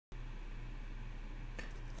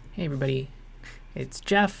Hey everybody, it's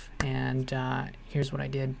Jeff, and here's what I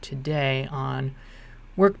did today on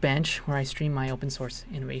Workbench, where I stream my open source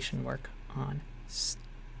innovation work on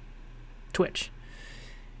Twitch.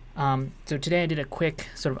 So today I did a quick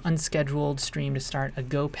sort of unscheduled stream to start a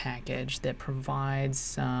Go package that provides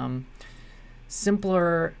some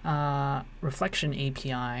simpler reflection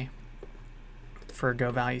API for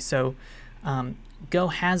Go values. So Go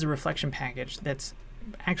has a reflection package that's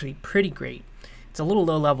actually pretty great. It's a little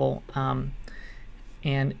low level,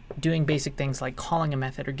 and doing basic things like calling a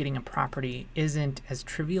method or getting a property isn't as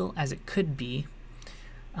trivial as it could be.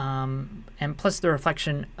 And plus the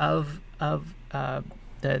reflection of the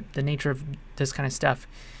nature of this kind of stuff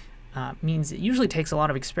means it usually takes a lot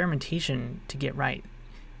of experimentation to get right,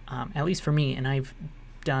 at least for me. And I've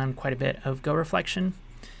done quite a bit of Go reflection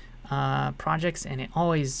projects, and it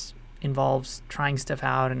always involves trying stuff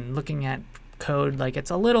out and looking at code. Like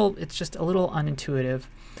it's just a little unintuitive.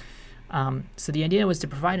 So the idea was to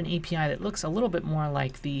provide an API that looks a little bit more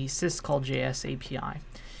like the syscall JS API,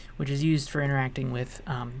 which is used for interacting with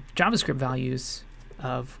JavaScript values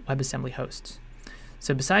of WebAssembly hosts.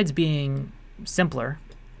 So besides being simpler,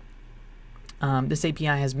 this API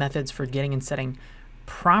has methods for getting and setting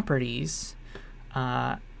properties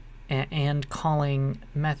and calling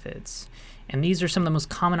methods. And these are some of the most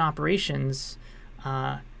common operations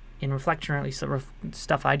in reflection, or at least the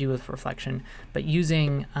stuff I do with reflection. But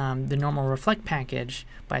using the normal reflect package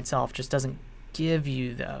by itself just doesn't give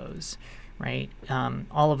you those, right?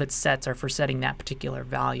 All of its sets are for setting that particular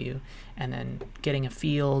value, and then getting a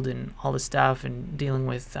field and all this stuff, and dealing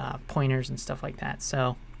with pointers and stuff like that.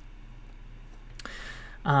 So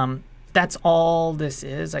that's all this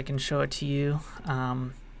is. I can show it to you.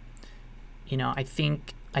 You know,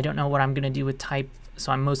 I don't know what I'm going to do with type.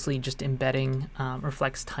 So I'm mostly just embedding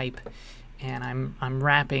reflects type, and I'm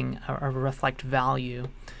wrapping a reflect value.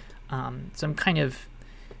 So I'm kind of,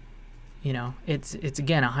 you know, it's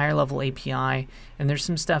again a higher level API, and there's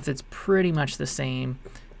some stuff that's pretty much the same.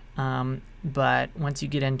 But once you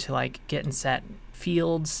get into like get and set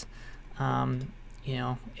fields, you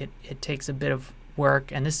know, it takes a bit of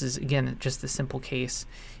work. And this is again just the simple case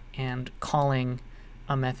and calling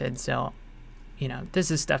a method. So you know, this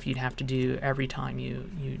is stuff you'd have to do every time you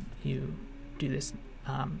do this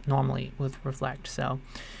normally with reflect. So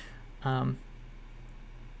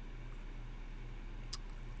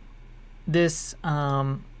this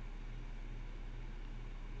one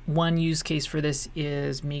use case for this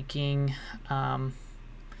is making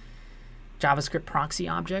JavaScript proxy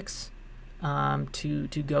objects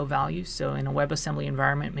to Go values. So in a WebAssembly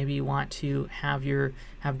environment, maybe you want to have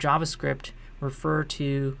JavaScript refer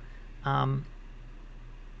to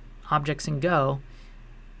objects in Go,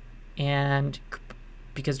 and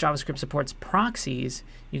because JavaScript supports proxies,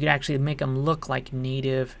 you could actually make them look like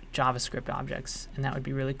native JavaScript objects, and that would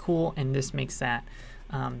be really cool. And this makes that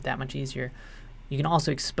that much easier. You can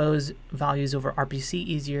also expose values over RPC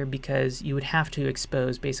easier, because you would have to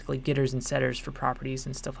expose basically getters and setters for properties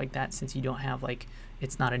and stuff like that, since you don't have, like,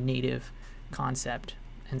 it's not a native concept.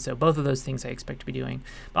 And so both of those things I expect to be doing.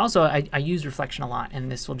 But also I use reflection a lot, and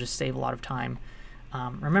this will just save a lot of time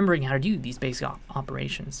remembering how to do these basic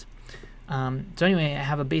operations. So anyway, I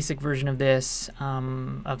have a basic version of this,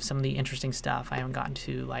 of some of the interesting stuff. I haven't gotten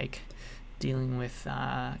to like dealing with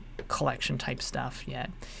collection type stuff yet.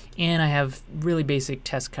 And I have really basic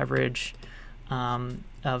test coverage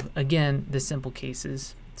of, again, the simple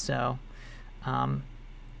cases. So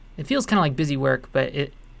it feels kind of like busy work, but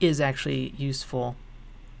it is actually useful.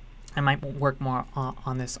 I might work more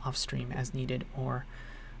on this off stream as needed, or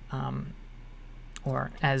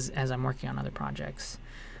as I'm working on other projects.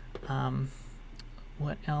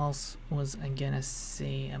 What else was I gonna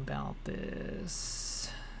say about this?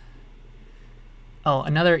 Oh,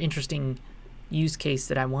 another interesting use case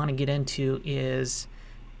that I want to get into is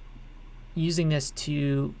using this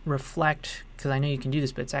to reflect, because I know you can do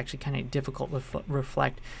this, but it's actually kind of difficult with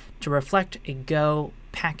reflect, to reflect a Go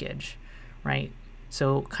package, right?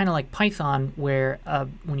 So kind of like Python, where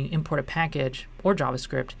when you import a package or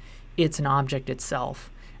JavaScript, it's an object itself,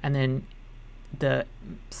 and then the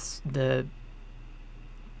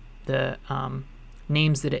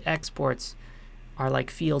names that it exports are like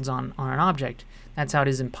fields on an object. That's how it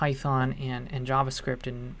is in Python and JavaScript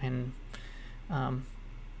and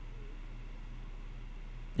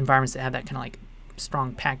environments that have that kind of like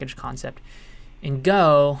strong package concept. In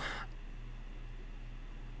Go,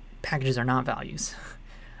 packages are not values.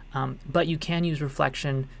 But you can use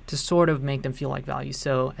reflection to sort of make them feel like values.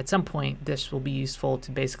 So at some point, this will be useful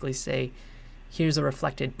to basically say, here's a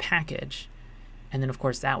reflected package, And then, of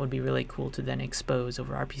course, that would be really cool to then expose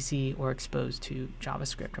over RPC or expose to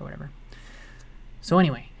JavaScript or whatever. So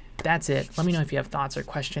anyway, that's it. Let me know if you have thoughts or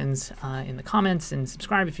questions in the comments, and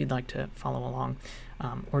subscribe if you'd like to follow along,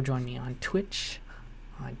 or join me on Twitch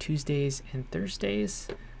on Tuesdays and Thursdays.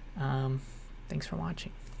 Thanks for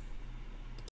watching.